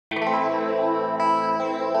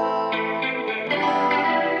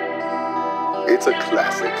It's a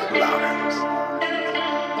classic Limes.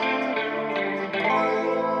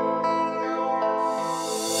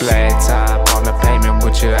 Blacktop on the pavement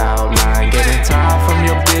with your outline. Getting tired from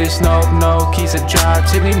your bitch, no keys to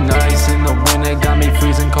drive. Chilly nights in the winter, got me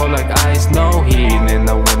freezing cold like ice. No heat in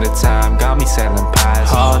the winter time, got me selling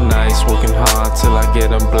pies. All nights working hard till I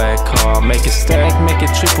get a black car. Make it stack, make it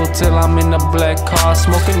triple till I'm in a black car.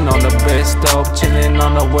 Smoking on the best dope, chilling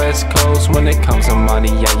on the west coast. When it comes to money,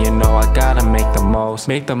 yeah, you know I gotta make the most.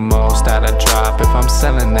 Make the most out of drop if I'm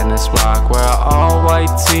selling in this rock. Wear an all white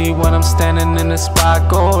tee when I'm standing in the spot.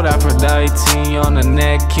 Gold Aphrodite on the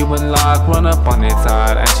neck, Cuban lock. Run up on it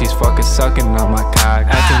thought, and she's fucking sucking on my cock.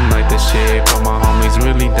 Acting like the shit, but my homies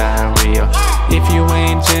really diarrhea. If you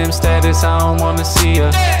ain't gym status, I don't wanna see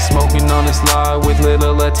ya. Smoking on this log with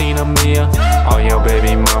little Latina Mia. Oh, your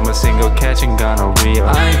baby mama single catching gonorrhea.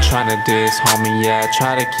 I ain't tryna diss, homie, yeah, I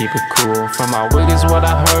try to keep it cool. From my wig is what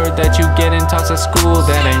I heard, that you get in talks at school.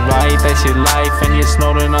 That ain't right, that's your life, and you're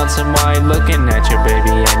snorting on some wine. Looking at your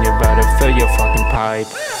baby, and you're about to fill your fucking pipe.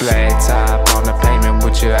 Blacktop on the pavement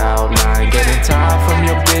with your outline. Getting tired from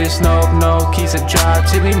your bitch, no keys to drive.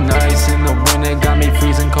 Chilly nights in the winter, got me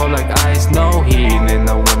freezing cold like ice. No heat in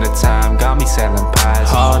the winter time, got me selling pies.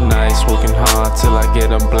 All nights working hard till I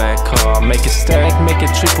get a black car. Make it stack, make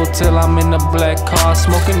it triple till I'm in a black car.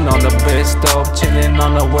 Smoking on the best dope, chilling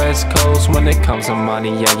on the west coast. When it comes to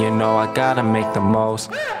money, yeah, you know I gotta make the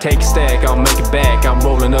most. Take a stack, I'll make it back. I'm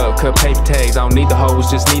rolling up, cut paper tags. I don't need the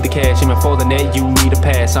hoes, just need the cash. Even for the net, you need a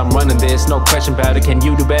pass. I'm running this, no question about it. Can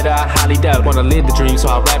you do better? I highly doubt it. Wanna live the dream, so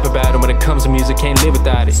I rap about it. When it comes to music, can't live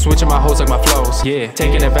without it. Switching my hoes like my flows, yeah.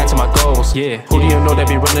 Taking advance of my goals, yeah. Who do you know that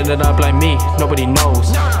be running it up like me? Nobody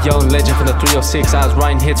knows. Young legend from the 306. I was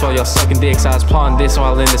writing hits while y'all sucking dicks. I was plotting this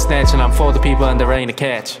while in the snatch, and I'm for the people and there ain't a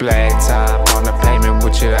catch. Blacktop on the pavement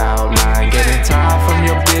with your outline. Getting tired from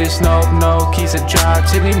your bitch, no keys to drive.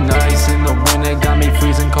 Chilly nights in the winter, got me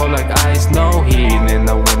freezing cold like ice. No heat in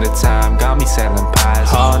the winter time, got me selling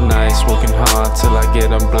pies. All nights working hard till I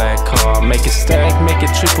get a black car. Make it stack, make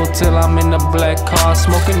it triple till I'm in a black car.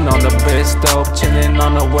 Smoking on the best dope, chilling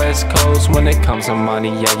on the west coast. When it comes to money,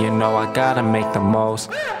 yeah, you know I gotta make the most.